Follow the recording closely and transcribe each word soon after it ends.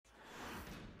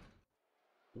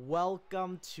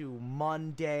Welcome to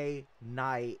Monday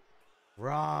Night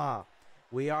Raw.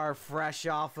 We are fresh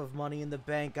off of Money in the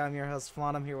Bank. I'm your host,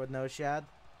 Flan. I'm here with No Shad.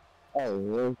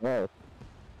 Oh.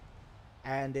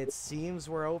 And it seems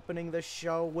we're opening the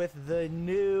show with the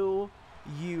new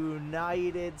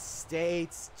United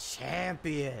States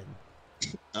Champion.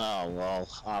 Oh, well,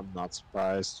 I'm not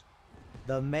surprised.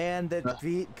 The man that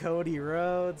beat Cody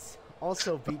Rhodes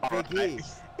also beat Big E.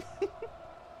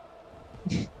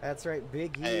 That's right,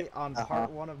 Big E on part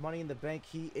one of Money in the Bank.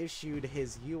 He issued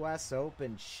his U.S.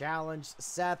 Open challenge.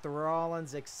 Seth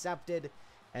Rollins accepted,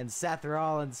 and Seth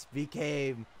Rollins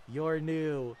became your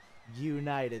new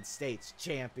United States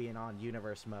Champion on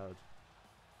Universe Mode.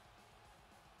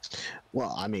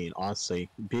 Well, I mean, honestly,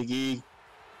 Big E,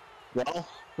 well,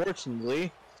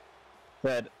 fortunately,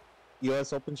 that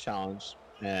U.S. Open Challenge,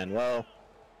 and, well,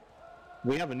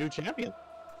 we have a new champion.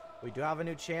 We do have a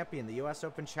new champion. The U.S.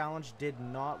 Open Challenge did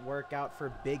not work out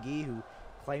for Big E, who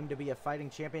claimed to be a fighting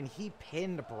champion. He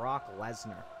pinned Brock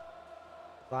Lesnar.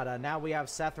 But now we have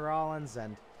Seth Rollins,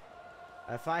 and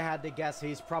if I had to guess,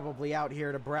 he's probably out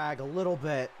here to brag a little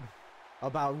bit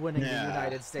about winning the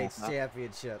United States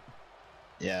Championship.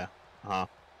 Yeah. I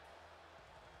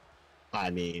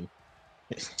mean...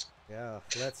 yeah,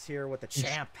 let's hear what the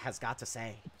champ has got to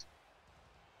say.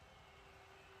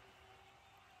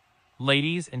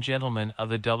 Ladies and gentlemen of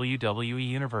the WWE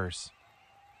Universe,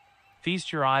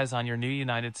 feast your eyes on your new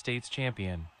United States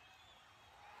Champion.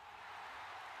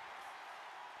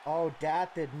 Oh,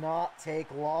 that did not take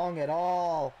long at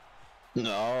all.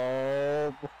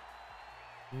 No.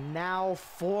 Now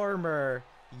former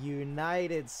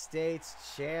United States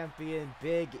Champion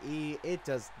Big E. It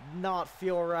does not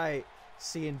feel right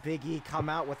seeing Big E come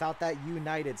out without that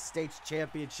United States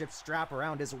Championship strap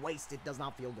around his waist. It does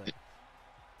not feel good.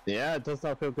 Yeah, it does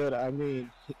not feel good. I mean,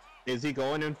 is he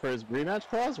going in for his rematch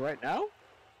clause right now?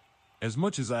 As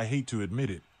much as I hate to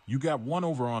admit it, you got one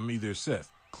over on me there,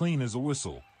 Seth. Clean as a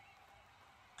whistle.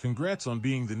 Congrats on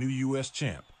being the new U.S.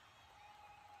 champ.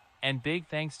 And big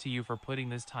thanks to you for putting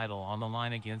this title on the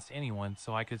line against anyone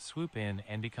so I could swoop in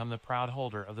and become the proud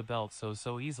holder of the belt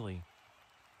so easily.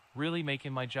 Really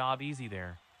making my job easy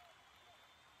there.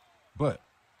 But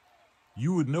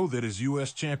you would know that as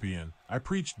U.S. champion, I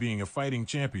preached being a fighting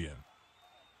champion.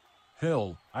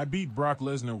 Hell, I beat Brock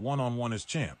Lesnar one-on-one as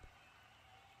champ.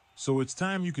 So it's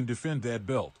time you can defend that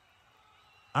belt.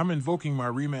 I'm invoking my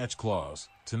rematch clause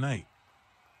tonight.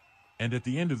 And at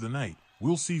the end of the night,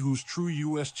 we'll see who's true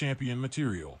U.S. champion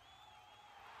material.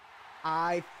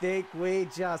 I think we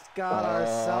just got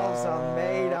ourselves a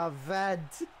main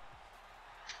event.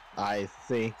 I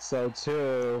think so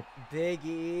too. Big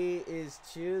E is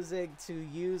choosing to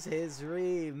use his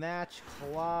rematch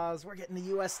clause. We're getting the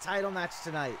U.S. title match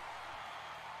tonight.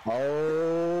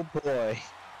 Oh boy.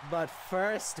 But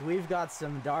first, we've got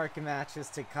some dark matches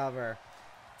to cover.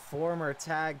 Former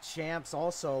tag champs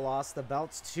also lost the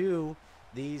belts to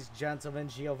these gentlemen,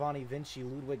 Giovanni Vinci,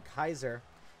 Ludwig Kaiser.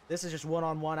 This is just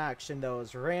one-on-one action, though,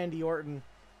 as Randy Orton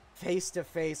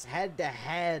face-to-face,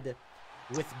 head-to-head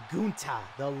with Gunther,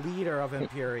 the leader of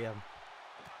Imperium.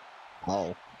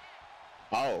 Yes.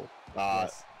 I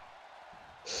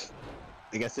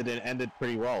guess it ended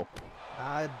pretty well.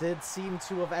 It did seem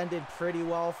to have ended pretty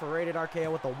well for Rated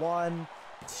RKO with the 1,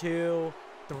 2,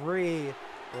 3.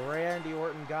 Randy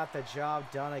Orton got the job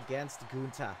done against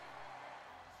Gunther.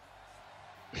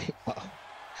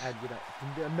 And you know,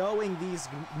 knowing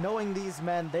these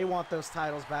men, they want those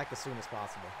titles back as soon as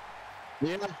possible.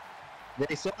 Yeah,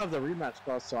 they still have the rematch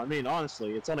clause, so I mean,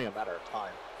 honestly, it's only a matter of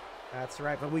time. That's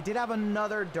right, but we did have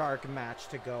another dark match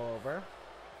to go over.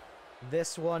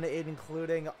 This one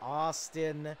including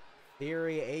Austin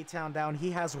Theory, A-Town Down.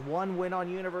 He has one win on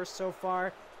Universe so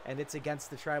far, and it's against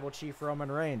the Tribal Chief Roman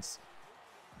Reigns.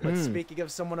 But speaking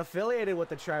of someone affiliated with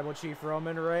the Tribal Chief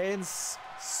Roman Reigns,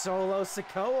 Solo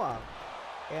Sikoa.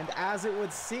 And as it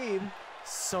would seem,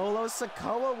 Solo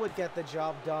Sikoa would get the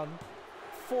job done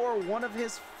for one of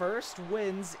his first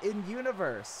wins in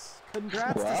Universe.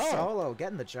 Congrats to Solo,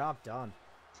 getting the job done.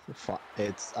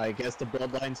 I guess the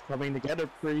bloodline's coming together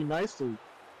pretty nicely.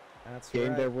 That's right.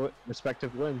 Gained their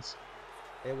respective wins.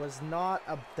 It was not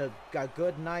a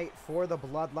good night for the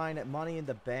bloodline at Money in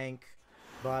the Bank,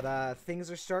 but things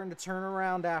are starting to turn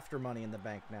around after Money in the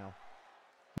Bank now.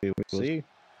 We will see.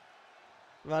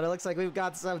 But it looks like we've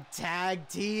got some tag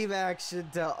team action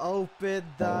to open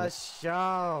the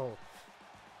show.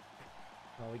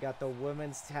 Well, we got the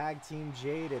women's tag team,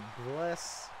 Jaded,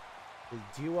 Bliss, the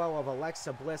duo of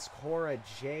Alexa Bliss, Cora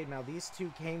Jade. Now, these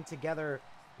two came together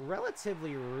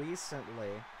relatively recently.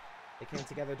 They came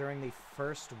together during the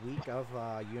first week of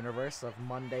Universe of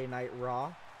Monday Night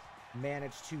Raw.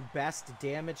 managed to best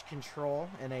damage control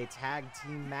in a tag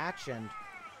team match and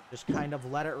just kind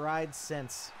of let it ride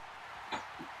since.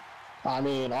 I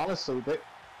mean, honestly,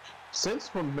 since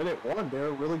from minute one, they're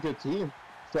a really good team.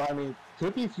 So, I mean,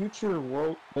 could be future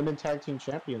World Women Tag Team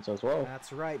Champions as well.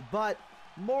 That's right. But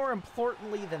more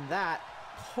importantly than that,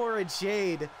 Cora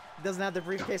Jade doesn't have the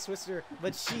briefcase twister,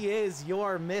 but she is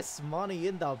your Miss Money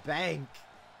in the Bank.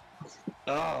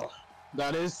 Oh,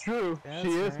 that is true. That's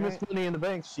she is right. Miss Money in the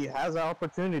Bank. She has an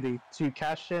opportunity to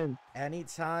cash in.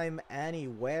 Anytime,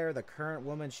 anywhere, the current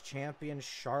women's champion,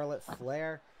 Charlotte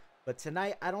Flair. But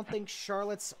tonight, I don't think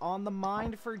Charlotte's on the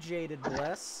mind for Jaded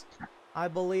Bliss. I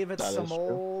believe it's some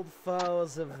old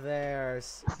foes of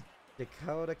theirs.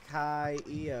 Dakota Kai,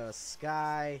 Io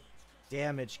Sky,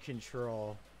 Damage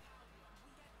Control.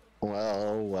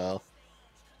 Well.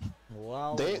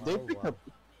 They picked up.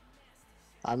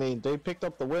 I mean, they picked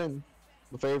up the win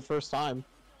the very first time.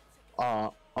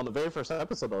 On the very first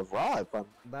episode of Raw, if I'm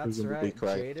That's right.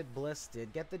 Jaded Bliss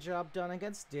did get the job done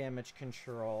against Damage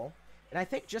Control. And I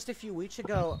think just a few weeks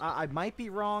ago, I might be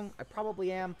wrong, I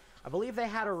probably am, I believe they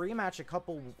had a rematch a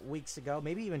couple weeks ago,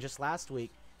 maybe even just last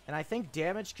week, and I think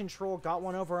Damage Control got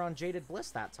one over on Jaded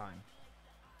Bliss that time.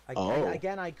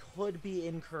 Again, I could be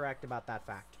incorrect about that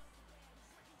fact.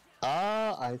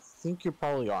 I think you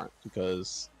probably aren't,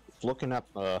 because looking at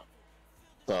the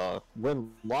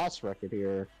win-loss record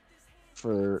here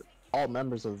for all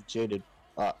members of Jaded,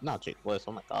 not Jaded Bliss,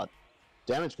 oh my god,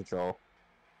 Damage Control,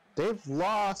 they've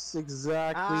lost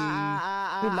exactly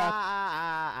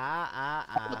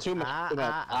 2 matches.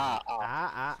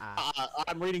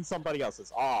 I'm reading somebody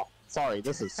else's. Oh, sorry,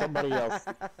 this is somebody else.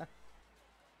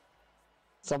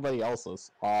 Somebody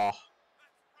else's.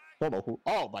 Don't know who.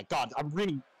 Oh my god, I'm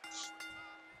reading.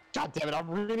 God damn it, I'm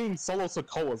reading Solo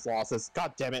Sikoa's losses.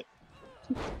 God damn it.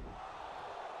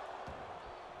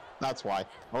 That's why.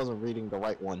 I wasn't reading the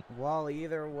right one. Well,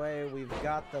 either way, we've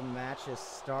got the matches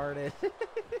started.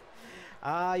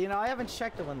 You know, I haven't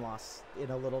checked the win-loss in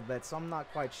a little bit, so I'm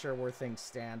not quite sure where things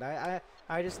stand. I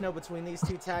just know between these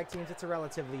two tag teams, it's a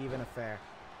relatively even affair.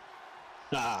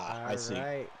 I see.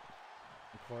 Alright.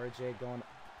 Cora Jade going...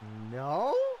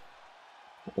 No?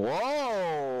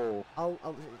 Whoa!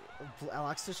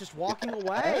 Alexa's just walking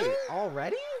away.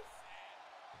 Already?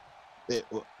 She's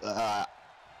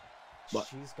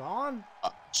gone.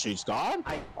 She's gone?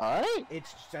 Alright.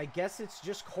 I guess it's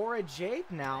just Cora Jade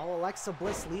now. Alexa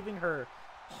Bliss leaving her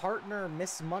partner,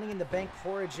 Miss Money in the Bank,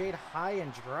 Cora Jade, high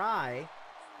and dry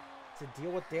to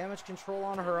deal with Damage Control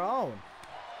on her own.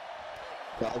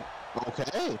 Well,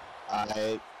 okay.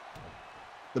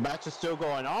 The match is still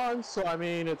going on, so I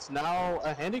mean, it's now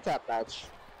a handicap match.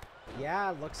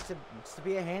 Yeah, it looks to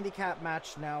be a handicap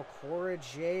match now. Cora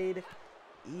Jade,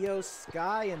 Io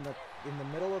Sky in the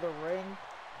middle of the ring,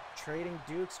 trading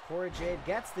dukes. Cora Jade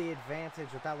gets the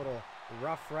advantage with that little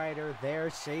Rough Rider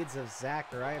there, shades of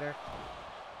Zack Ryder,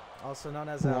 also known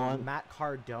as Matt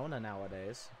Cardona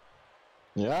nowadays.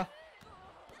 Yeah.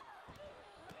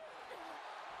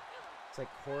 It's like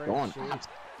Cora Jade.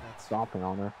 Stomping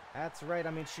on her. That's right. I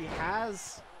mean, she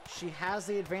has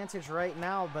the advantage right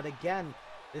now, but again,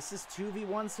 this is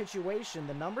 2v1 situation.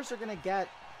 The numbers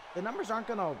aren't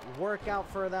gonna work out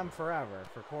for them forever.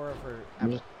 For Cora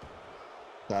forever.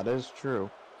 That is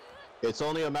true. It's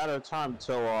only a matter of time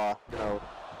till you know,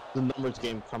 the numbers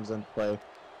game comes into play.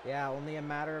 Yeah, only a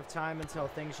matter of time until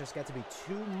things just get to be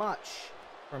too much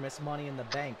for Miss Money in the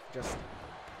Bank. Just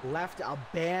left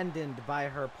abandoned by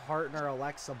her partner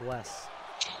Alexa Bliss.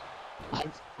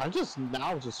 I'm just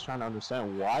trying to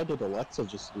understand, why did Alexa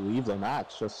just leave the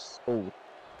match just so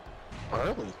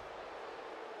early?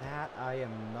 That I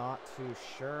am not too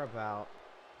sure about.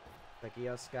 Like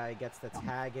Io Sky gets the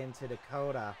tag into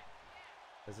Dakota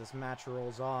as this match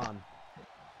rolls on.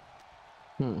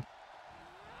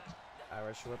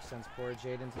 Irish whip sends Cora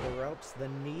Jade into the ropes. The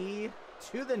knee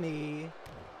to the knee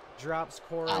drops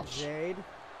Cora Jade.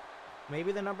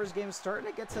 Maybe the numbers game is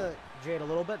starting to get to Jade a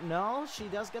little bit. No, she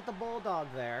does get the bulldog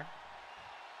there.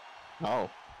 Oh.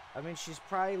 I mean, she's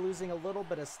probably losing a little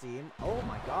bit of steam. Oh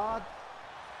my god.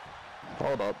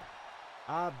 Hold up.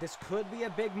 This could be a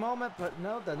big moment, but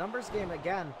no, the numbers game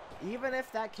again. Even if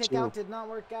that kick out did not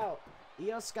work out,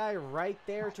 Io Sky right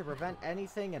there to prevent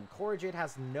anything, and Cora Jade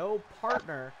has no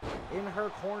partner in her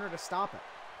corner to stop it.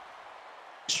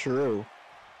 True.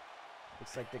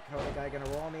 Looks like Dakota guy gonna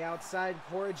roll on the outside.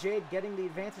 Cora Jade getting the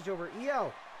advantage over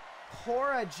Io.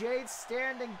 Cora Jade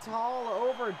standing tall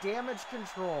over Damage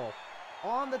Control.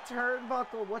 On the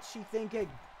turnbuckle, what's she thinking?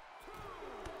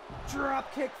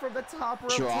 Drop kick from the top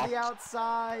rope to the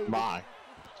outside. My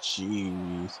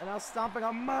jeez. And now stomping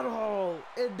a mud hole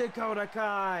in Dakota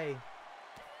Kai.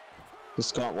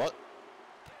 This got what?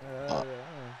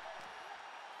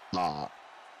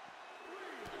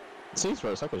 Seems for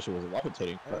a second she was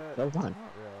levitating, but never mind.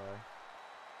 Not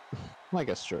really. I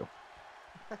guess true.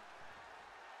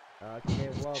 Okay,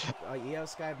 well, Io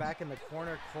Sky back in the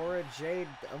corner. Cora Jade,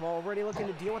 I'm already looking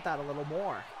to deal with that a little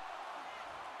more.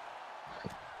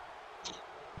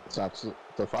 So that's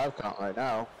the 5 count right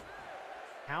now.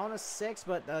 Count of 6,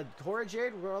 but Cora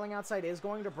Jade rolling outside is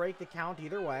going to break the count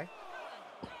either way.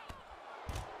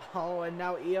 Oh, and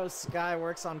now Io Sky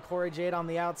works on Cora Jade on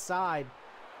the outside.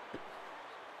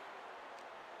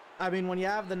 I mean, when you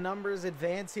have the numbers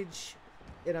advantage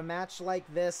in a match like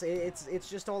this, it's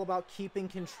just all about keeping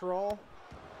control.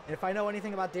 And if I know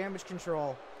anything about damage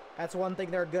control, that's one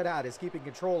thing they're good at, is keeping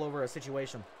control over a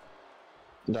situation.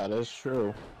 That is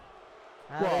true.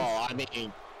 Well, I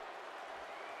mean,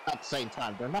 at the same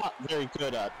time, they're not very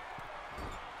good at...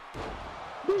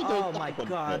 Oh my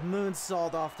god,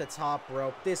 moonsault off the top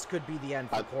rope. This could be the end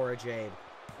for Cora Jade.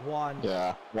 One,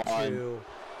 two.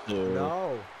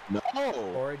 No.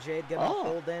 Cora Jade gonna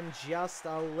hold in just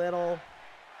a little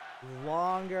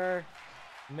longer.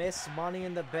 Miss Money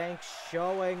in the Bank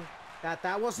showing that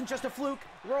that wasn't just a fluke.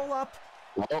 Roll up.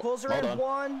 Pulls her in.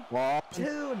 One,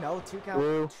 two. No, 2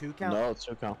 count. 2 count. No,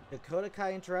 2 count. Dakota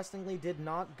Kai, interestingly, did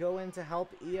not go in to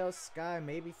help Io Sky.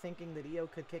 Maybe thinking that Io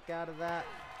could kick out of that.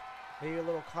 Maybe a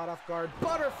little caught off guard.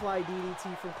 Butterfly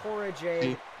DDT from Cora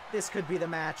Jade. This could be the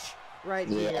match right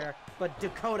here. But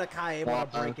Dakota Kai able to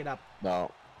break it up.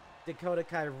 No. Dakota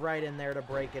Kai right in there to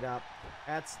break it up.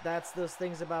 That's those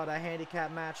things about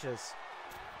handicap matches.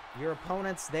 Your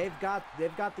opponents, they've got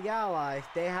the ally.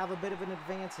 They have a bit of an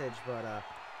advantage, but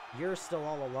you're still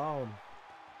all alone.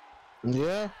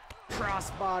 Yeah.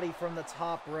 Crossbody from the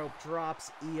top rope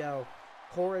drops Io.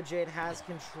 Cora Jade has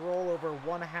control over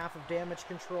 1/2 of damage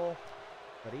control,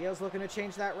 but Io's looking to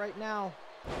change that right now.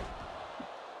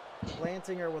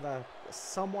 Planting her with a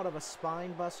somewhat of a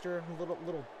spine buster,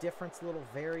 little difference, a little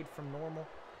varied from normal.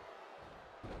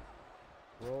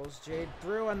 Rolls Jade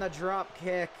through and the drop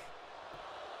kick.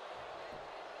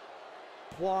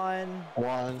 One,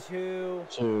 two,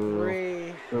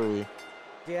 three.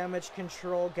 Damage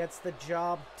control gets the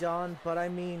job done, but I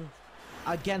mean,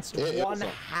 against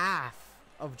 1/2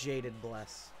 of Jaded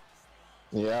Bliss.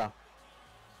 Yeah.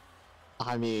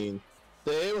 I mean,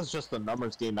 it was just a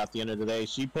numbers game at the end of the day.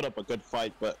 She put up a good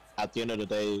fight, but at the end of the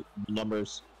day,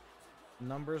 numbers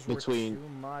were too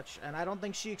much, and I don't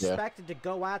think she expected to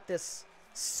go at this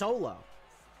solo.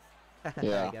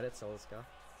 Yeah. I get it, solo go.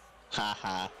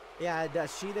 Haha. Yeah,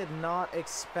 she did not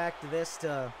expect this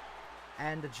to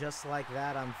end just like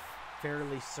that, I'm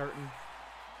fairly certain.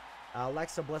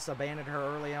 Alexa Bliss abandoned her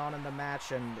early on in the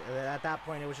match, and at that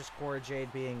point it was just Cora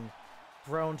Jade being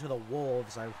thrown to the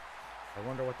wolves. I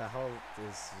wonder what the hell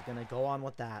is going to go on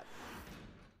with that.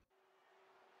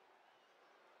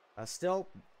 Still,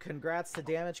 congrats to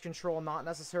Damage Control. Not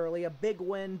necessarily a big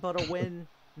win, but a win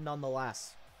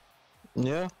nonetheless.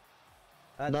 Yeah.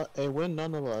 Not a win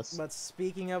nonetheless. But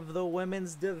speaking of the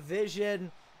women's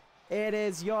division, it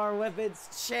is your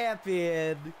women's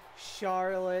champion,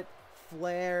 Charlotte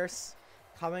Flair,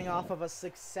 coming off of a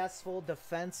successful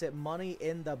defense at Money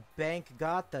in the Bank.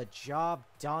 Got the job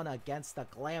done against the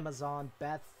Glamazon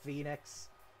Beth Phoenix.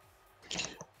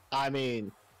 I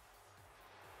mean,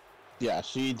 yeah,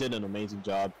 she did an amazing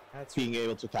job being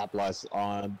able to capitalize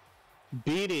on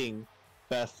beating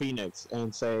Beth Phoenix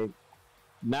and say,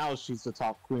 now she's the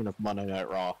top queen of Monday Night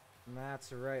Raw.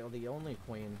 That's right, well, the only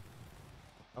queen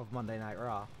of Monday Night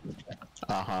Raw.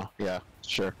 Uh-huh, yeah,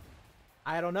 sure.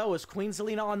 I don't know, is Queen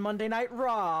Zelina on Monday Night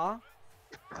Raw?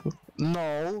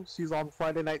 No, she's on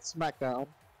Friday Night SmackDown.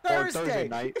 Thursday! Or Thursday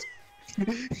night.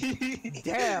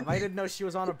 Damn, I didn't know she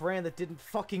was on a brand that didn't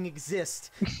fucking exist.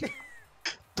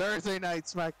 Thursday Night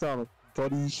SmackDown,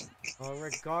 buddy. Well,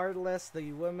 regardless,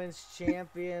 the women's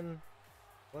champion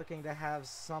looking to have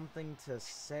something to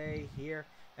say here.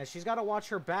 And she's got to watch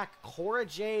her back. Cora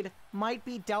Jade might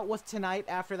be dealt with tonight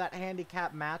after that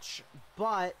handicap match,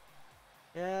 but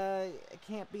it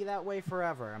can't be that way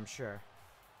forever, I'm sure.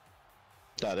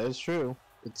 That is true.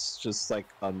 It's just like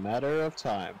a matter of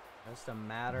time. Just a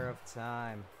matter of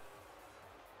time.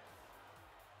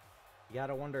 You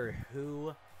gotta wonder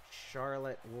who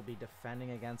Charlotte will be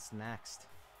defending against next.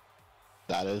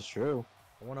 That is true.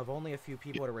 One of only a few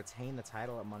people to retain the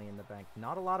title at Money in the Bank.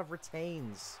 Not a lot of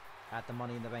retains at the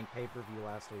Money in the Bank pay-per-view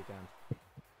last weekend.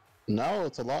 No,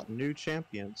 it's a lot of new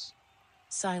champions.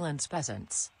 Silence,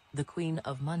 peasants. The Queen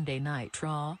of Monday Night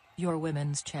Raw, your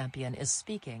women's champion, is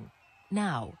speaking.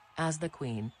 Now, as the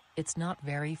Queen, it's not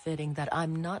very fitting that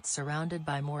I'm not surrounded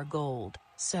by more gold,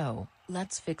 so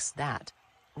let's fix that.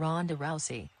 Ronda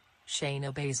Rousey.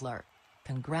 Shayna Baszler.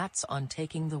 Congrats on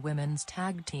taking the Women's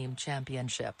Tag Team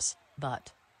Championships,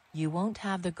 but you won't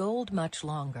have the gold much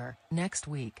longer. Next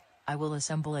week, I will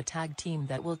assemble a tag team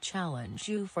that will challenge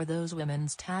you for those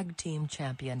Women's Tag Team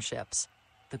Championships.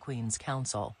 The Queen's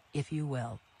Council, if you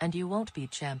will, and you won't be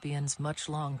champions much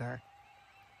longer.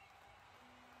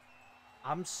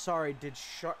 I'm sorry,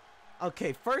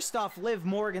 Okay, first off, Liv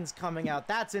Morgan's coming out.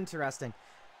 That's interesting.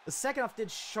 The second off,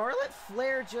 did Charlotte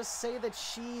Flair just say that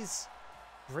she's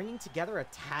bringing together a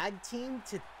tag team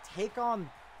to take on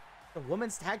the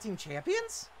Women's Tag Team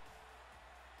Champions?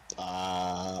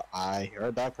 I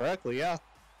heard that correctly, yeah.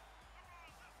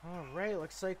 Alright,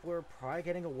 looks like we're probably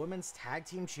getting a Women's Tag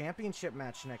Team Championship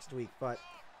match next week, but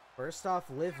first off,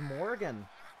 Liv Morgan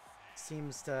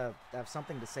seems to have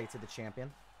something to say to the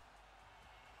champion.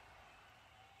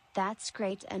 That's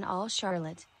great and all,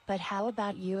 Charlotte, but how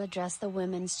about you address the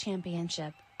Women's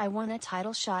Championship? I want a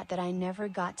title shot that I never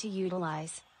got to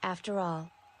utilize, after all.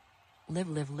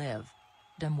 Liv.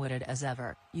 Dim-witted as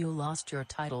ever, you lost your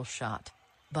title shot.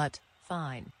 But,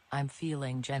 fine, I'm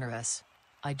feeling generous.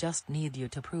 I just need you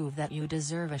to prove that you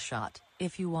deserve a shot.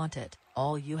 If you want it,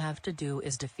 all you have to do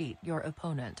is defeat your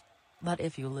opponent. But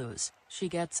if you lose, she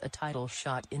gets a title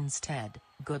shot instead.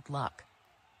 Good luck.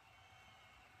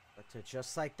 But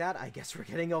just like that, I guess we're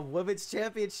getting a Women's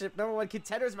Championship #1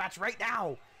 Contenders match right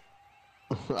now!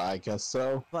 I guess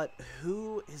so. But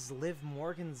who is Liv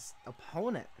Morgan's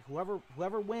opponent?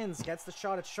 Whoever wins gets the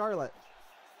shot at Charlotte.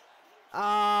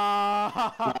 Oh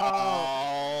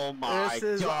my god. This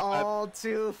is all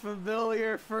too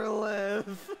familiar for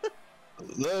Liv.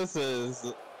 This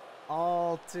is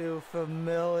all too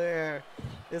familiar.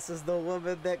 This is the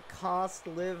woman that cost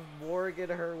Liv Morgan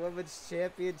her Women's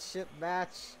Championship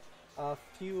match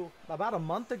about a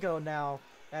month ago now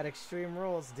at Extreme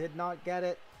Rules. Did not get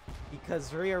it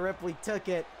because Rhea Ripley took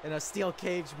it in a steel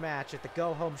cage match at the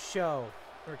Go Home show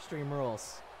for Extreme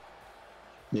Rules.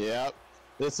 Yep.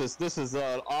 This is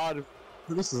an odd.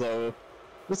 This is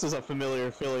a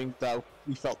familiar feeling that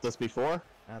we felt this before.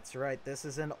 That's right. This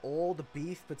is an old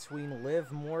beef between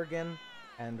Liv Morgan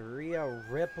and Rhea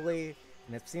Ripley,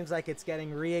 and it seems like it's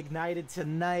getting reignited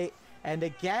tonight. And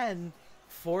again,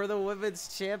 for the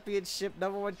Women's Championship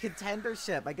 #1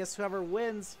 Contendership. I guess whoever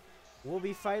wins will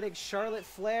be fighting Charlotte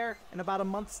Flair in about a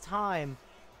month's time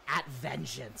at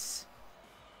Vengeance.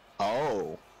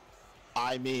 Oh,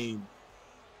 I mean,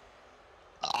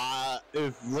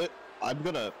 I'm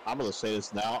gonna say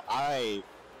this now.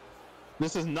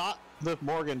 This is not Liv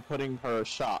Morgan putting her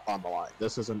shot on the line.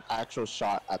 This is an actual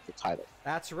shot at the title.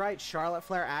 That's right. Charlotte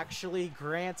Flair actually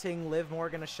granting Liv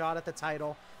Morgan a shot at the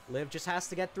title. Liv just has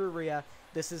to get through Rhea.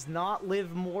 This is not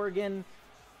Liv Morgan,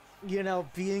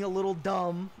 being a little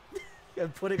dumb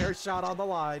and putting her shot on the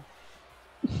line.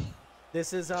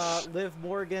 This is Liv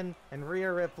Morgan and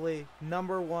Rhea Ripley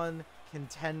 #1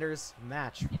 Contenders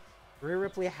match. Rhea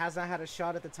Ripley has not had a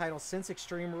shot at the title since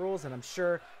Extreme Rules, and I'm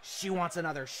sure she wants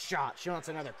another shot. She wants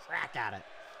another crack at it.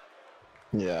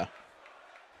 Yeah.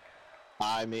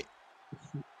 I mean,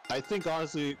 I think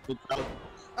honestly, the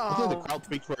crowd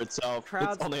speaks for itself.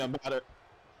 It's only a matter.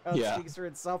 Crowd speaks for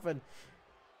itself, and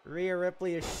Rhea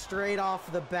Ripley is straight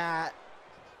off the bat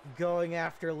going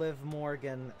after Liv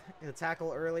Morgan. The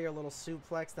tackle earlier, a little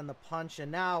suplex, then the punch,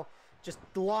 and now just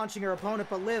launching her opponent,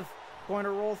 but Liv going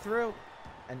to roll through.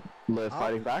 And Liv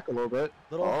fighting back a little bit.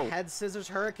 Little head scissors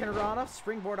Hurricane Rana,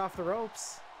 springboard off the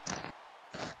ropes.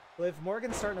 Liv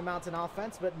Morgan starting to mount an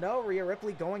offense, but no, Rhea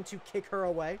Ripley going to kick her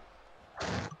away.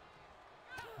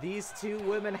 These two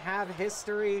women have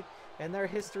history, and their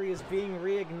history is being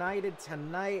reignited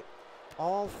tonight,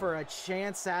 all for a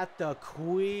chance at the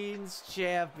Queen's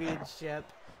Championship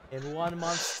in 1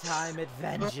 month's time at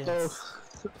Vengeance.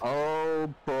 Oh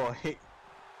boy.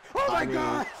 Oh my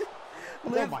god!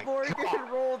 Liv Morgan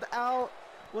rolled out,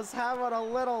 was having a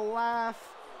little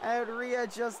laugh, and Rhea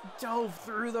just dove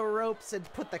through the ropes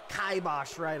and put the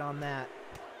kibosh right on that.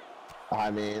 I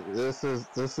mean, this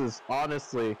is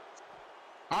honestly,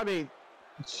 I mean,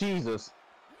 Jesus,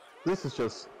 this is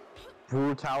just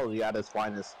brutality at its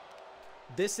finest.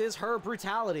 This is her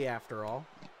brutality, after all.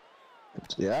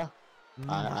 Yeah,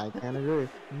 I can't agree.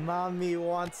 Mommy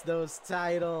wants those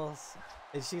titles,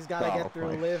 and she's got to get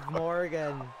through Liv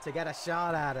Morgan to get a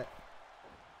shot at it.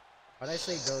 When I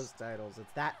say those titles,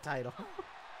 it's that title.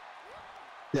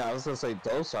 Yeah, I was gonna say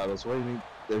those titles. What do you mean?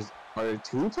 Are there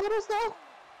 2 titles now?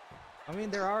 I mean,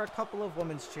 there are a couple of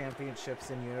women's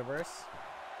championships in Universe.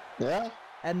 Yeah.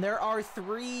 And there are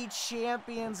 3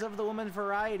 champions of the women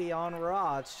variety on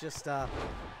Raw. It's just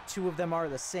 2 of them are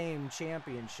the same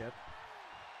championship.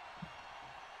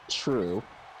 True.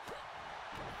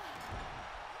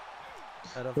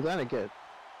 But then again,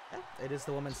 It is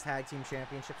the Women's Tag Team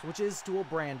Championships, which is dual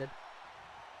branded.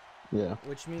 yeah.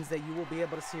 Which means that you will be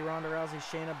able to see Ronda Rousey,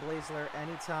 Shayna Baszler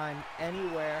anytime,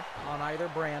 anywhere on either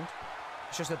brand.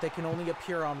 It's just that they can only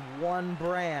appear on one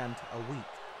brand a week.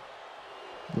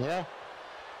 Yeah.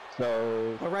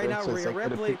 So. But right now, for instance, Rhea they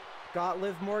could Ripley got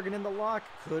Liv Morgan in the lock.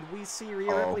 Could we see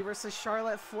Rhea Ripley versus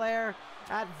Charlotte Flair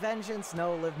at Vengeance?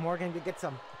 No, Liv Morgan could get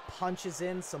some punches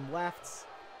in, some lefts,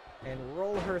 and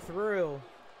roll her through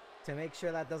to make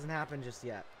sure that doesn't happen just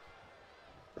yet.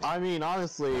 I mean,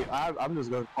 honestly, I'm just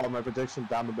going to call my prediction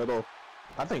down the middle.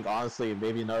 I think, honestly,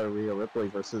 maybe another Rhea Ripley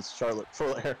versus Charlotte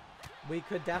Flair. We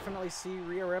could definitely see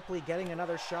Rhea Ripley getting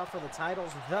another shot for the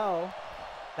titles, though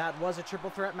that was a triple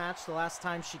threat match the last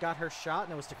time she got her shot,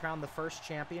 and it was to crown the first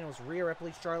champion. It was Rhea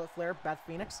Ripley, Charlotte Flair, Beth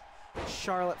Phoenix.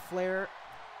 Charlotte Flair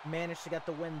managed to get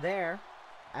the win there,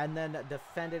 and then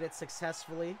defended it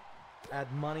successfully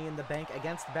at Money in the Bank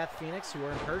against Beth Phoenix, who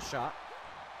earned her shot.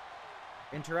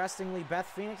 Interestingly, Beth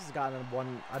Phoenix has gotten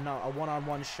a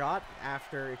one-on-one shot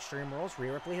after Extreme Rules.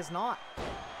 Rhea Ripley has not.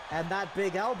 And that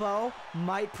big elbow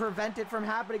might prevent it from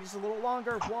happening just a little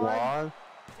longer. One,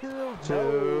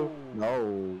 two,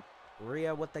 no.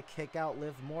 Rhea with the kick out,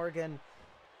 Liv Morgan.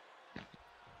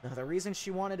 Now, the reason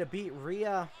she wanted to beat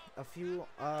Rhea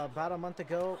about a month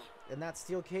ago in that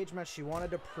steel cage match, she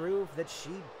wanted to prove that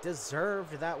she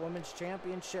deserved that women's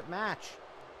championship match.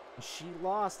 She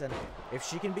lost, and if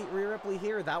she can beat Rhea Ripley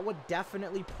here, that would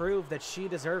definitely prove that she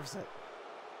deserves it.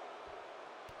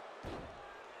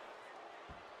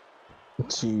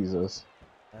 Jesus.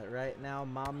 But right now,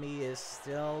 Mommy is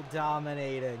still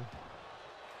dominating.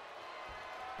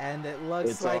 And it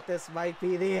looks like this might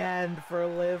be the end for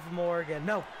Liv Morgan.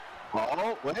 No.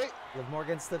 Oh, wait. Liv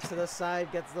Morgan slips to the side,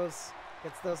 gets those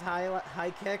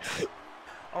high kicks.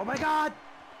 Oh my God!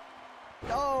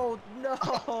 Oh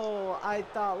no! I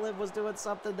thought Liv was doing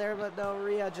something there, but no.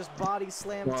 Rhea just body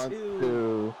slammed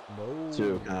two.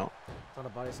 Two count. It's not a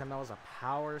body slam. That was a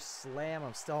power slam.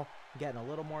 I'm still getting a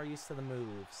little more used to the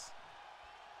moves.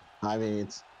 I mean,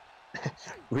 it's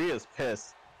Rhea's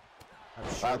pissed.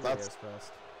 I'm sure Rhea's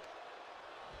pissed.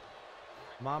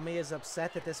 Mommy is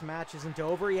upset that this match isn't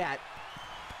over yet.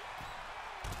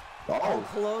 Oh,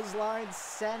 clothesline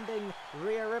sending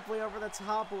Rhea Ripley over the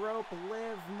top rope.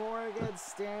 Liv Morgan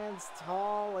stands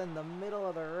tall in the middle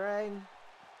of the ring.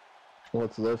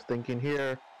 What's Liv thinking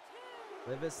here?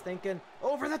 Liv is thinking,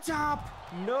 over the top!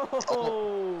 No!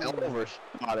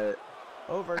 Overshot it.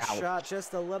 Overshot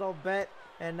just a little bit,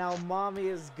 and now Mommy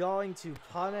is going to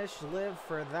punish Liv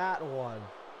for that one.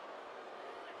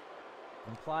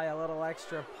 Apply a little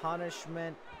extra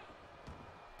punishment.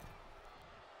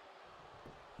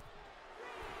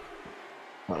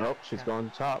 Oh, she's going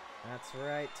to top. That's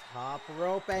right, top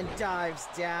rope and dives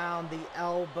down. The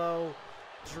elbow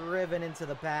driven into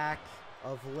the back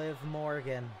of Liv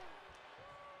Morgan.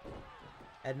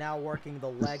 And now working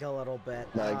the leg a little bit.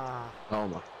 Oh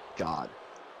my God.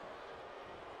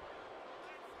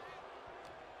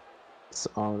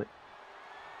 So,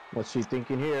 what's she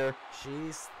thinking here?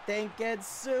 She's thinking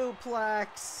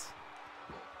suplex.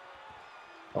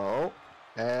 Oh,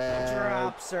 and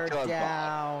drops her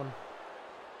down.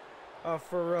 A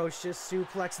ferocious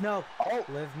suplex. No. Oh.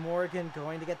 Liv Morgan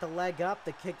going to get the leg up.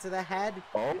 The kick to the head.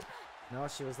 Oh. No,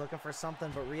 she was looking for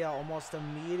something, but Rhea almost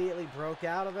immediately broke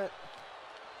out of it.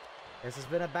 This has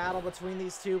been a battle between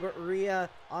these two, but Rhea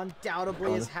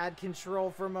undoubtedly has had control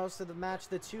for most of the match.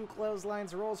 The two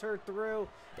clotheslines rolls her through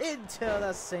into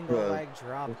the single leg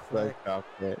drop click.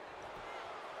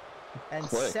 And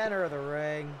center of the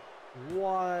ring.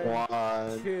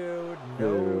 One, two,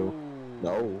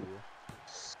 no.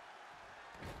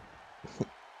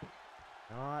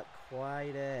 Not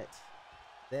quite it.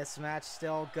 This match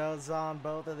still goes on.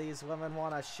 Both of these women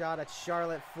want a shot at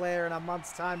Charlotte Flair in a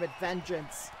month's time at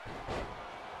Vengeance.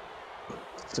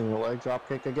 Single leg drop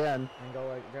kick again. Single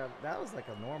leg drop. That was like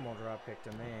a normal drop kick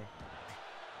to me.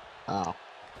 Oh.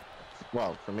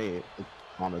 Well, for me,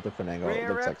 on a different angle, Rhea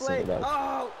it looks like Ripley. single leg.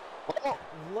 Oh!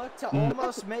 Looked to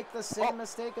almost make the same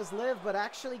mistake as Liv, but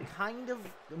actually kind of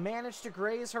managed to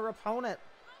graze her opponent.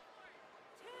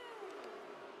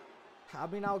 I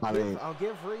mean, I'll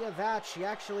give Rhea that. She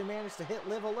actually managed to hit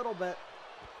Liv a little bit.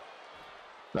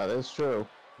 That is true.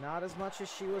 Not as much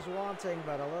as she was wanting,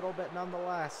 but a little bit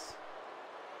nonetheless.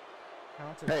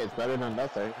 Hey, it's better than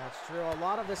nothing. That's true. A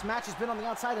lot of this match has been on the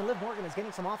outside, and Liv Morgan is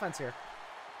getting some offense here.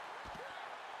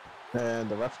 And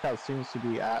the ref count seems to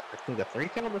be at, I think, a 3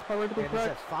 count, if I were to be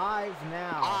correct. It's at 5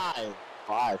 now.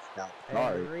 5 count.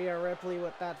 Sorry. And Rhea Ripley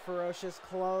with that ferocious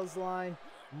clothesline.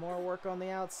 More work on the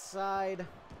outside.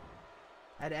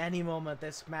 At any moment,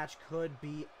 this match could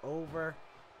be over.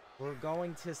 We're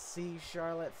going to see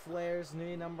Charlotte Flair's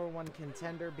new #1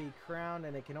 contender be crowned,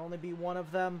 and it can only be one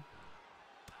of them.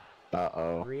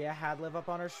 Uh-oh. Rhea had Liv up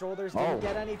on her shoulders, didn't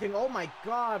get anything. Oh my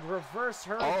god, reverse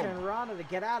Hurricane Rana to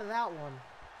get out of that one.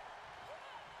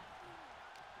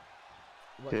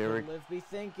 What could Liv be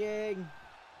thinking?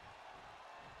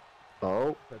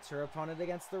 Oh. Puts her opponent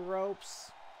against the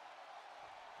ropes.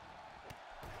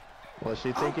 What's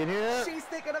she thinking here? She's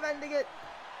thinking of ending it.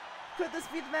 Could this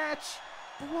be the match?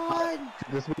 1,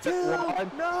 This 2,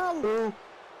 one. no!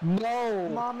 No!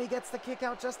 Mommy gets the kick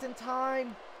out just in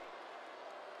time.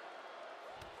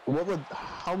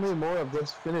 How many more of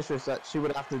those finishers that she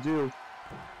would have to do?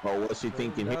 Oh, what's she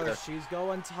thinking here? She's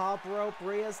going top rope.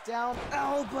 Rhea's down.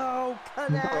 Elbow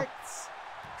connects.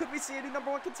 Could we see any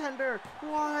 #1 contender?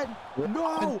 1.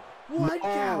 No! 1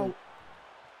 count.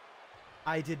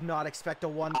 I did not expect a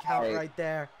 1 count right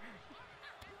there.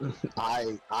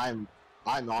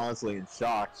 I'm honestly in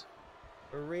shock.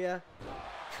 Rhea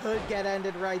could get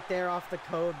ended right there off the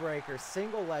code breaker.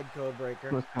 Single leg code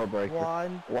breaker. Code breaker.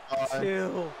 1,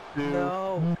 2. 2.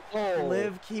 No. No.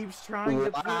 Liv keeps trying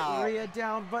to put Rhea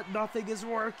down, but nothing is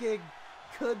working.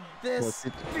 Could this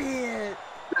be it?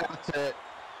 That's it.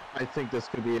 I think this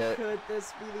could be it. Could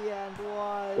this be the end?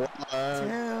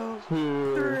 1,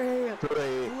 2, 2,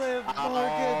 3. Liv Morgan.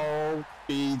 Oh,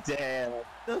 be damned.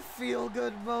 The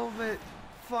feel-good moment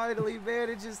finally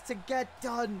manages to get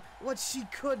done what she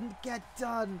couldn't get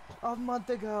done a month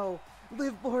ago.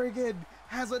 Liv Morgan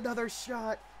has another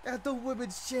shot at the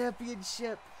Women's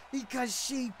Championship because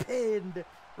she pinned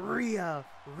Rhea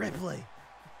Ripley.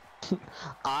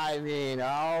 I mean,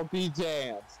 I'll be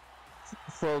damned.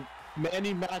 For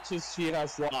many matches she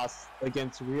has lost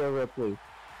against Rhea Ripley,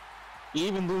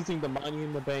 even losing the Money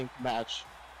in the Bank match,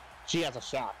 she has a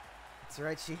shot. That's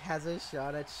right, she has a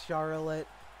shot at Charlotte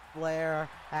Flair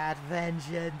at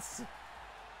Vengeance.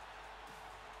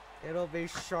 It'll be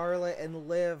Charlotte and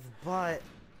Liv, but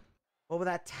what will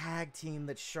that tag team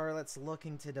that Charlotte's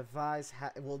looking to devise,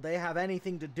 will they have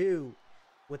anything to do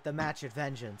with the match at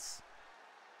Vengeance?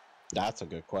 That's a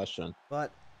good question.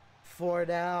 But for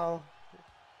now,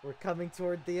 we're coming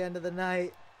toward the end of the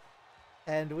night,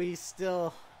 and we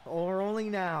still, or only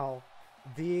now,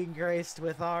 being graced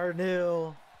with our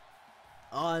new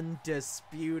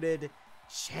undisputed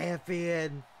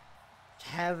champion,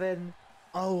 Kevin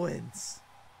Owens.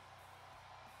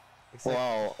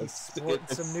 Well, he's sporting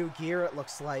some new gear, it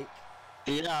looks like.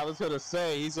 Yeah, I was gonna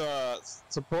say he's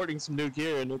supporting some new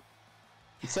gear, and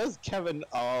it says Kevin.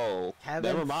 Oh, Kevin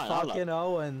never mind. fucking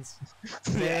Owens.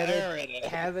 There it is.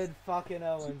 Kevin fucking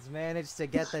Owens managed to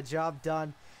get the job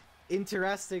done.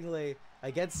 Interestingly,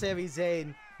 against Sami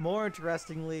Zayn. More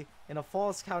interestingly, in a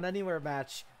Falls Count Anywhere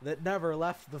match that never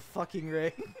left the fucking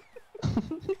ring.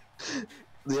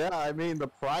 Yeah, I mean, the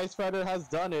prize fighter has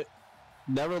done it.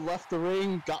 Never left the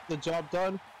ring, got the job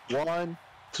done. 1,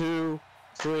 2,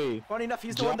 3. Funny enough,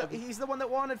 he's the one that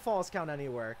wanted Falls Count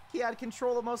Anywhere. He had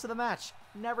control of most of the match.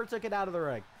 Never took it out of the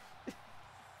ring.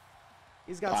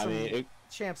 He's got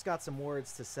Champ's got some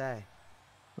words to say.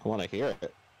 I want to hear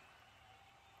it.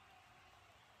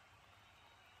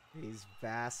 He's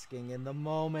basking in the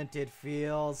moment, it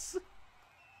feels.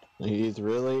 He's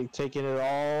really taking it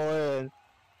all in.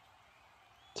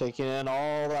 Taking in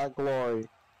all that glory.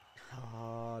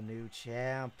 Oh, new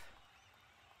champ.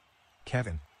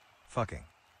 Kevin fucking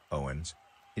Owens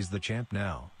is the champ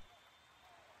now.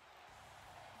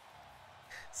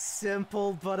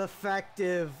 Simple but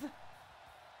effective.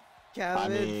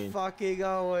 Kevin fucking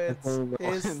Owens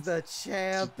is the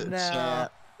champ now.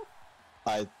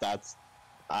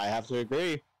 I have to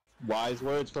agree. Wise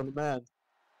words from the man.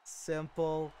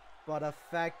 Simple but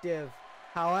effective.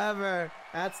 However,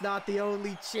 that's not the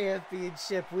only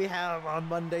championship we have on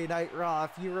Monday Night Raw.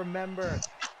 If you remember,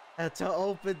 to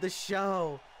open the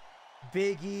show,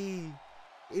 Big E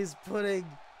is putting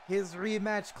his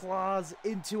rematch clause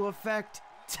into effect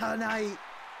tonight.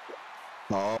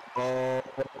 Oh boy,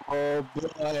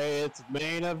 it's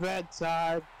main event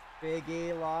time. Big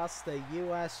E lost the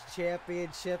U.S.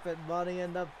 Championship at Money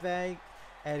in the Bank,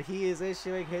 and he is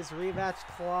issuing his rematch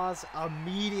clause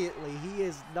immediately. He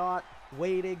is not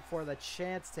waiting for the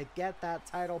chance to get that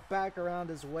title back around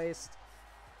his waist.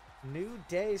 New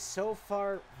Day so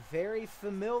far very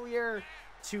familiar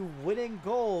to winning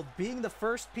gold, being the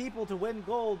first people to win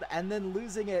gold and then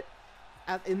losing it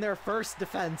in their first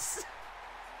defense.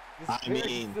 It's a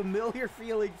very familiar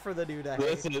feeling for the New Day.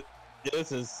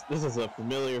 This is a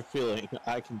familiar feeling.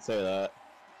 I can say that.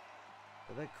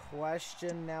 The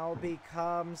question now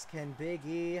becomes, can Big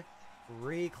E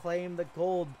reclaim the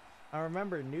gold? Now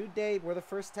remember, New Day were the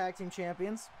first tag team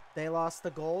champions. They lost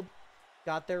the gold.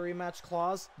 got their rematch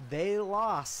clause. They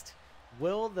lost.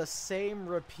 Will the same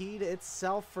repeat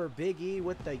itself for Big E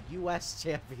with the U.S.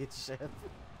 Championship?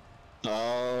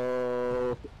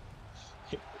 Oh,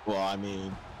 well, I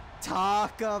mean,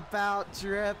 Talk about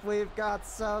drip. We've got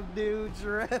some new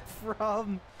drip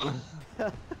from...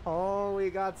 Oh, we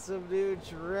got some new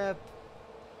drip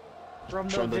from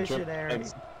the Visionary.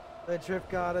 The drip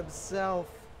god himself.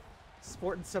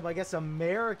 Sporting some, I guess,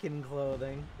 American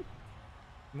clothing.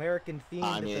 American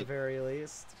themed at the very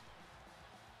least.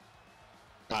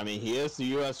 I mean, he is the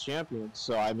U.S. champion,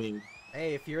 so I mean...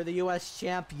 Hey, if you're the U.S.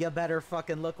 champ, you better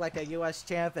fucking look like a U.S.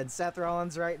 champ. And Seth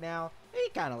Rollins right now, he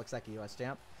kind of looks like a U.S.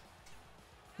 champ.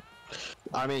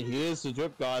 I mean, he is the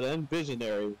drip god and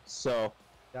visionary, so...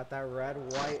 Got that red,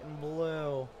 white, and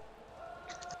blue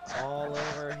all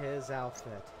over his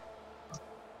outfit.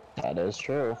 That is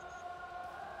true.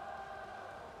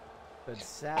 Could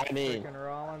Seth freaking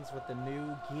Rollins with the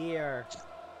new gear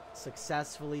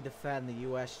successfully defend the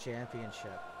U.S.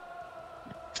 Championship?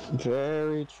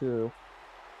 Very true.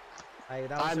 Hey,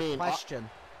 that was a question.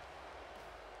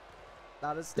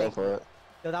 Not a statement. Go for it.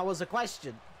 No, that was a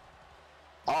question.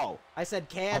 Oh. I said,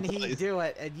 can he do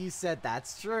it? And you said,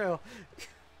 that's true.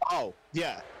 Oh,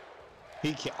 yeah.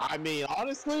 He can. I mean,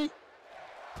 honestly,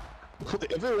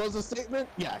 if it was a statement,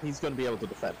 yeah, he's going to be able to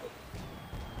defend it.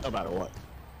 No matter what.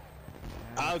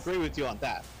 I'll agree with you on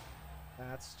that.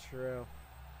 That's true.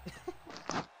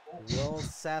 Will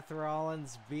Seth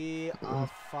Rollins be a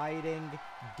fighting,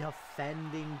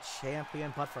 defending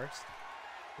champion? But first,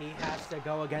 he has to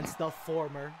go against the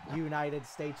former United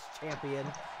States champion,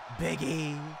 Big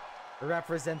E,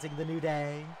 representing the New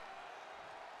Day.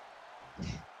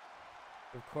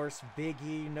 Of course, Big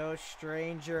E, no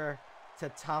stranger to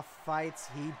tough fights.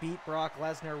 He beat Brock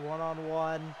Lesnar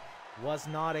one-on-one. Was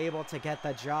not able to get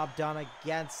the job done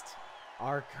against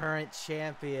our current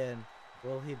champion.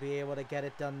 Will he be able to get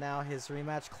it done now? His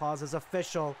rematch clause is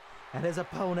official, and his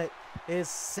opponent is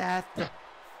Seth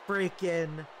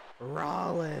freaking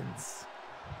Rollins.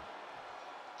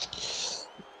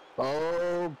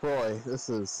 Oh boy, this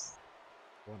is...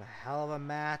 What a hell of a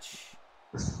match.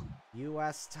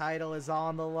 U.S. title is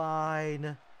on the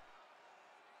line.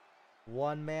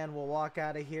 One man will walk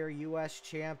out of here U.S.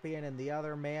 champion, and the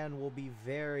other man will be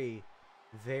very,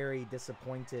 very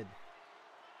disappointed.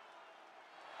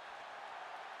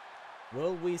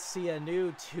 Will we see a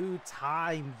new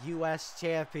two-time U.S.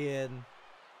 champion?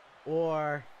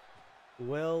 Or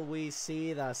will we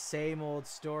see the same old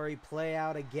story play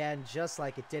out again just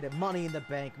like it did at Money in the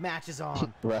Bank? Match is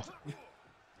on.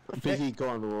 Big E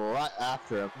going right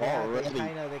after him already.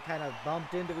 They kind of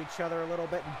bumped into each other a little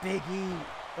bit. And Big E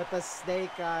with the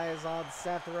snake eyes on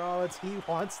Seth Rollins. He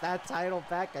wants that title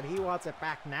back, and he wants it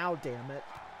back now, damn it.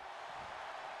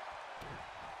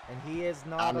 And he is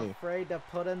not afraid to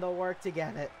put in the work to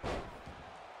get it.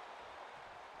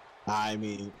 I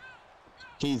mean,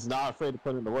 he's not afraid to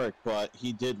put in the work, but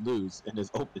he did lose in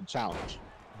his open challenge.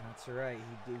 That's right.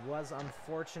 He was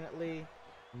unfortunately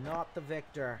not the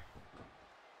victor.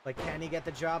 But can he get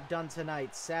the job done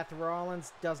tonight? Seth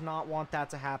Rollins does not want that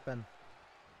to happen.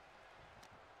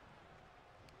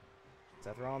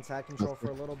 Seth Rollins had control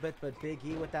for a little bit, but Big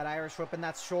E with that Irish whip and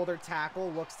that shoulder tackle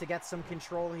looks to get some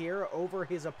control here over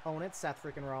his opponent, Seth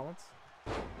freaking Rollins.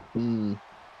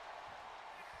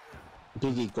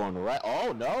 Big E going right.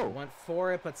 Oh, no. Went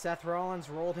for it, but Seth Rollins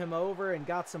rolled him over and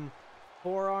got some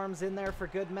forearms in there for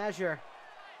good measure.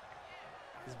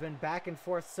 He's been back and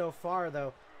forth so far,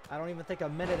 though. I don't even think a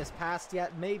minute has passed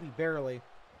yet. Maybe barely.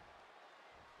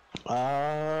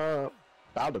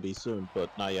 About to be soon, but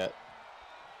not yet.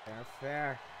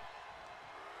 Fair.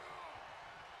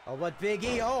 Oh, but Big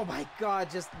E, oh my god,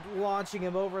 just launching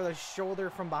him over the shoulder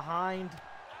from behind.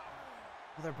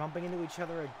 Oh, they're bumping into each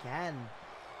other again.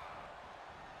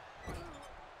 And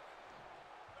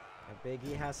Big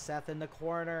E has Seth in the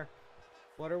corner.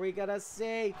 What are we gonna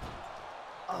see?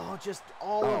 Oh, just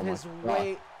all of his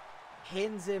weight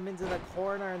pins him into the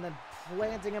corner and then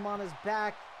planting him on his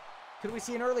back. Could we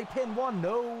see an early pin?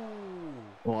 No.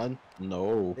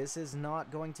 No. This is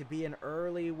not going to be an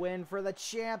early win for the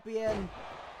champion.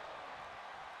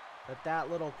 But that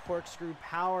little corkscrew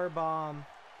power bomb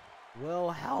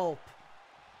will help.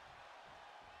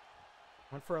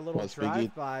 Went for a little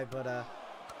drive-by, but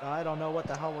I don't know what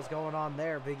the hell was going on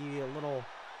there. Biggie a little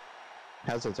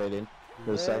hesitating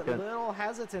for a second. Little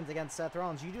hesitant against Seth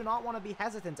Rollins. You do not want to be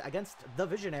hesitant against the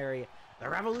Visionary, the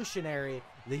Revolutionary,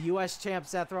 the U.S. champ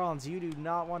Seth Rollins. You do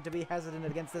not want to be hesitant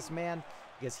against this man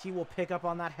because he will pick up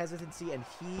on that hesitancy and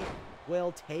he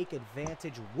will take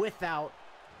advantage without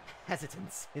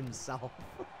hesitance himself.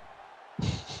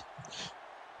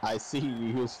 I see you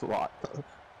use a lot.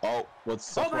 Oh, what's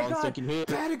Seth Oh my Rollins god! thinking here?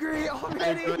 Pedigree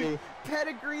already! Pedigree.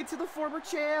 Pedigree to the former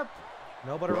champ!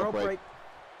 No, but a Rope rope break. break.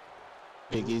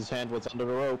 Big E's hand was under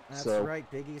the rope, That's so right,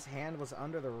 Big E's hand was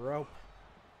under the rope.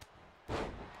 A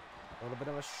little bit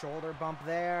of a shoulder bump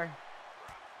there.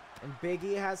 And Big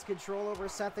E has control over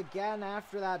Seth again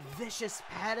after that vicious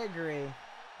pedigree.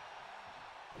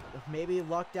 Maybe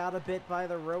lucked out a bit by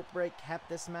the rope break, kept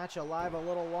this match alive a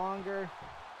little longer.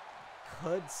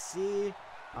 Could see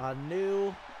a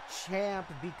new champ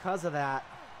because of that.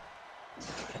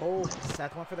 Oh,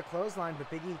 Seth went for the clothesline, but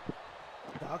Big E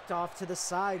ducked off to the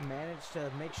side, managed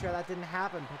to make sure that didn't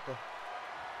happen.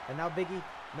 And now Big E,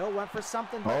 no, went for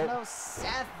something, but no,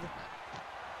 Seth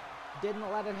didn't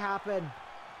let it happen.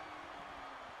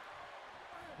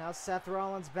 Now Seth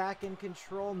Rollins back in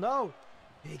control. No,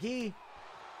 Big E.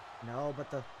 No, but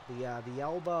the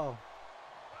elbow.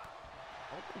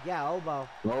 Oh, yeah, elbow.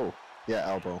 oh, yeah,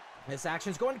 elbow. This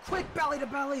action's going quick, belly to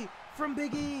belly from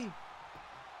Big E.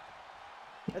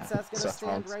 And Seth's gonna Seth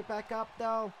stand Rollins. right back up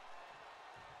though.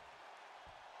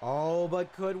 Oh,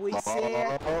 but could we see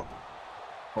it?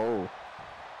 Oh,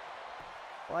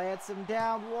 Plants him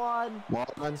down. One,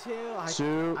 one, two.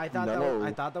 two. I thought no.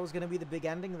 that was gonna be the big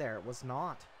ending there. It was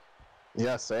not.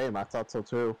 Yeah, same. I thought so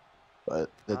too, but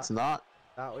it's not.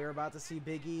 Thought we were about to see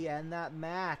Big E end that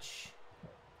match.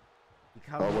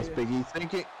 Oh, what's Big E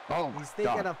thinking? Oh, He's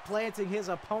thinking of planting his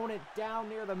opponent down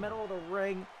near the middle of the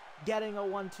ring, getting a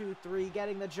 1, 2, 3,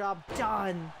 getting the job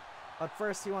done. But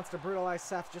first, he wants to brutalize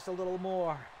Seth just a little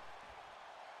more.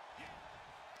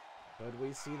 Could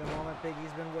we see the moment Big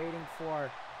E's been waiting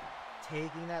for?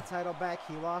 Taking that title back.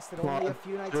 He lost it only a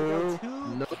few nights ago.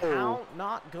 Two count,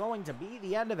 not going to be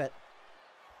the end of it.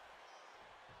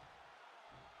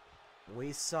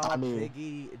 We saw Big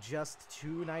E just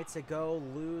 2 nights ago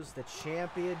lose the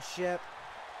championship.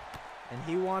 And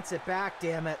he wants it back,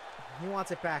 damn it. He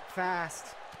wants it back fast.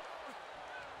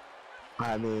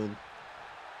 I mean,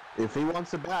 if he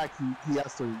wants it back, he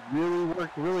has to really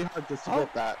work really hard just to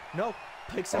get that. No,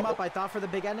 picks him up. I thought for the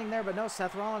big ending there, but no,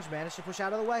 Seth Rollins managed to push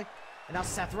out of the way. And now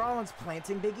Seth Rollins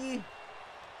planting Big E.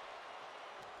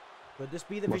 Could this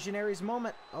be the Visionary's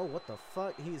moment? Oh, what the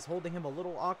fuck? He's holding him a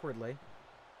little awkwardly.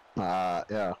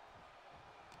 Yeah.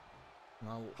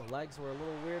 Well, the legs were a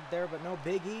little weird there, but no,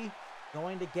 Big E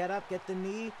going to get up, get the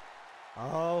knee.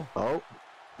 Oh. Oh.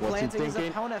 What's Planting he his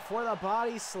thinking? opponent for the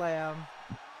body slam.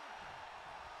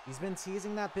 He's been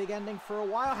teasing that big ending for a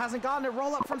while. Hasn't gotten it.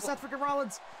 Roll up from Seth freaking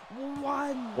Rollins.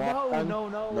 One.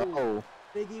 No.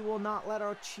 Big E will not let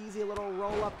our cheesy little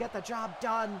roll up get the job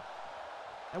done.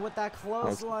 And with that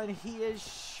clothesline, he is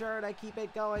sure to keep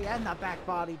it going. And the back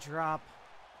body drop.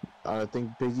 I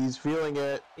think Big E's feeling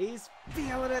it. He's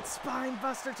feeling it. Spine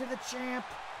buster to the champ.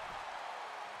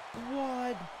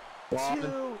 One,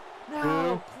 two.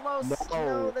 No, close.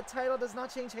 No, the title does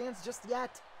not change hands just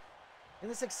yet. And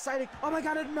this exciting. Oh my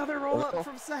god, another roll up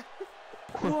from Seth.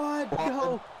 One,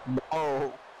 no.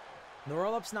 No. The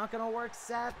roll up's not going to work,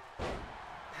 Seth.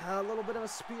 A little bit of a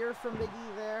spear from Big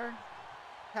E there.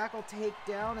 Tackle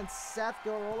takedown, and Seth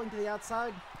go rolling to the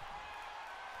outside.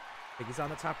 Big E's on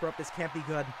the top rope. This can't be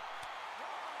good.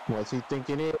 What's he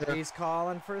thinking here? He's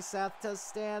calling for Seth to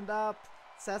stand up.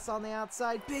 Seth's on the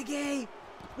outside. Big E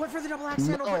went for the double axe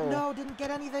handle, but no, didn't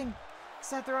get anything.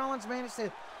 Seth Rollins managed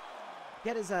to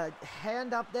get his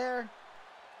hand up there.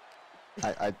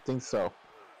 I think so.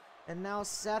 And now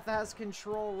Seth has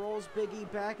control, rolls Big E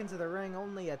back into the ring.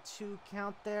 Only a 2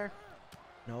 count there.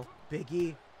 No, Big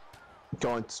E.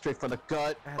 Going straight for the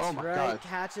gut. That's oh my right. god.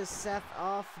 Catches Seth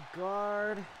off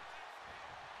guard.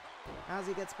 As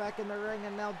he gets back in the ring,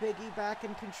 and now Big E back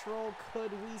in control.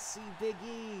 Could we see Big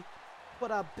E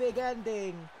put a big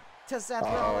ending to Seth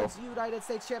Rollins' United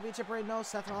States Championship reign? No,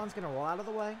 Seth Rollins going to roll out of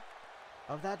the way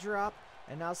of that drop.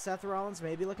 And now Seth Rollins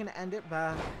may be looking to end it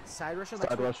by side rushing.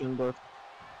 Side rushing, but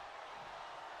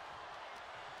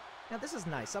now this is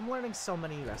nice. I'm learning so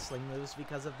many wrestling moves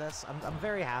because of this. I'm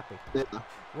very happy. yeah.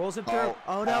 Rolls him through.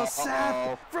 Oh no,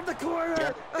 Seth from the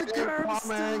corner. A curb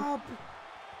stop.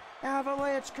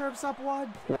 Avalanche curb stop.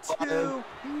 1, 2.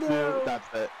 No. That's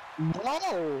it.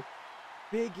 No.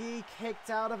 Big E kicked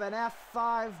out of an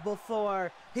F5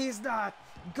 before. He's not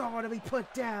going to be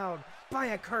put down by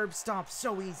a curb stomp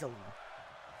so easily.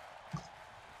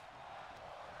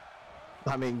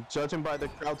 I mean, judging by the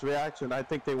crowd's reaction, I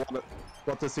think they want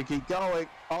to see keep going.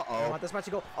 I want this match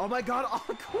to go. Oh my god,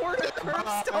 on corner curb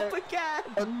stomp again.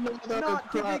 Another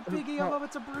Not giving Big E a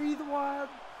moment to breathe. 1,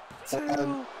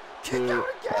 2. Kick Two. out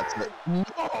That's again. it.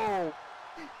 No.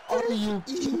 Are you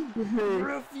kidding me?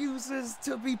 Refuses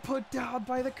to be put down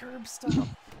by the curb stomp.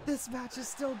 This match is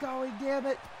still going, damn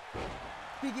it.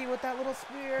 Big E with that little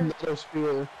spear. Another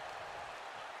spear.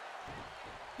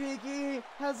 Big E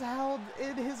has held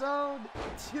in his own.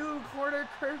 2 corner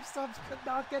curb stomps could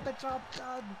not get the job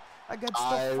done against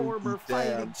the former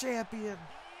fighting champion.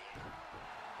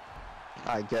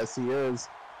 I guess he is.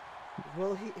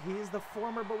 Will he's the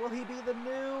former, but will he be the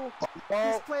new?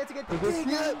 Oh, He's planting a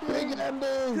big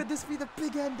ending. Could this be the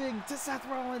big ending to Seth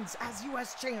Rollins as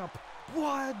U.S. champ?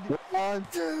 1,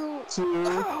 2.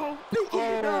 Oh, Big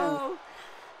E, no.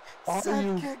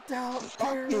 Seth kicked out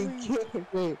barely.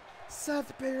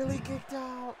 Seth barely kicked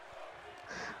out.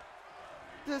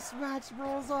 This match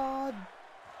rolls on.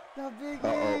 The Big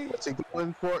E. What's he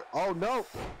going for? Oh no!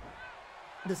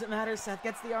 Doesn't matter. Seth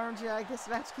gets the arm jag. This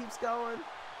match keeps going.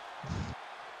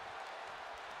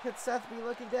 Could Seth be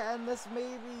looking to end this?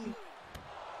 Maybe.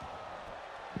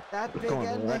 That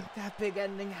big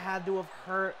ending had to have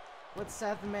hurt. But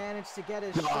Seth managed to get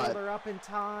his shoulder up in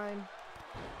time.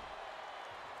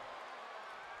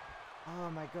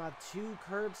 Oh my god, 2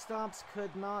 curb stomps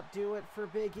could not do it for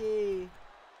Big E.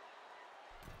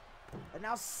 And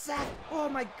now Seth, oh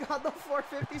my god, the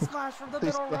 450 splash from the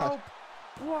middle rope.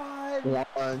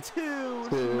 1, 2,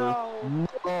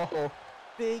 no.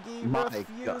 Big E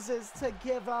refuses to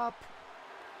give up.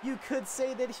 You could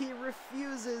say that he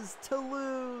refuses to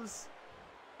lose.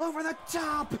 Over the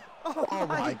top. Oh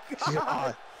my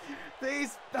god.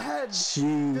 These fans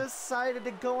decided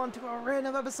to go onto a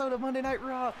random episode of Monday Night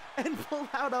Raw and pull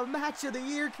out a match of the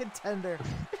year contender.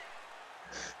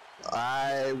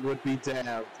 I would be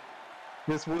damned.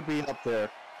 This would be up there.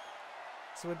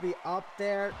 This would be up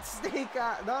there. Snake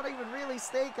Eyes, not even really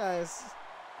Snake Eyes.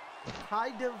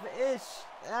 Kind of ish.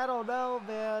 I don't know,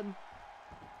 man.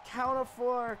 Count of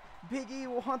 4. Big E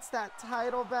wants that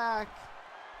title back.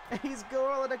 And he's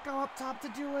going to go up top to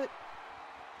do it.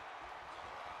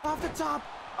 Off the top.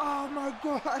 Oh my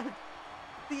god.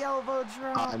 The elbow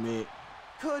drop. I mean,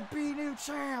 could be new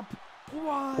champ.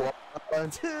 1,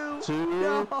 2.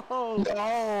 No.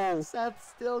 No.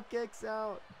 Seth still kicks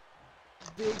out.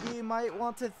 Big E might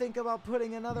want to think about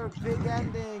putting another big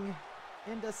ending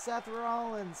into Seth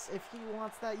Rollins if he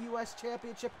wants that U.S.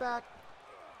 Championship back.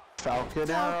 Falcon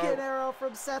Arrow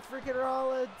from Seth freaking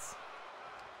Rollins.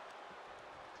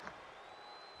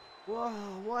 Whoa,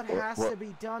 what has to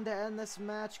be done to end this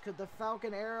match? Could the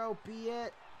Falcon Arrow be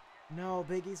it? No,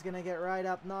 Big E's gonna get right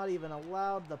up, not even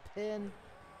allowed the pin.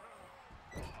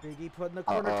 Big E put in the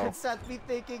corner. Could Seth be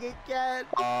thinking again?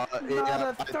 Not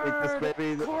a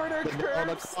third corner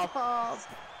curb stomp.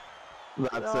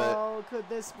 That's it. Could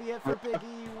this be it for Big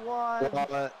E?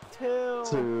 1,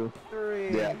 2,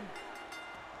 3. Yeah.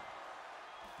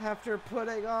 After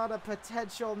putting on a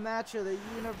potential match of the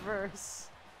universe,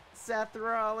 Seth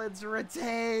Rollins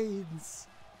retains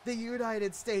the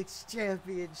United States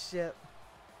Championship.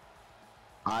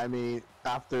 I mean,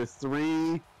 after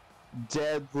 3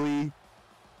 deadly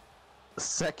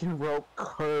second rope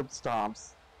curb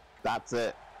stomps, that's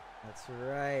it. That's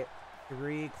right.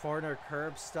 3 corner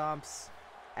curb stomps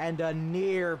and a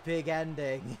near big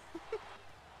ending.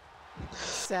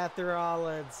 Seth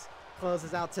Rollins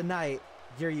closes out tonight,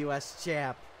 your U.S.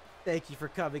 champ. Thank you for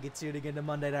coming and tuning into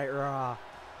Monday Night Raw.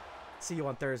 See you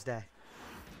on Thursday.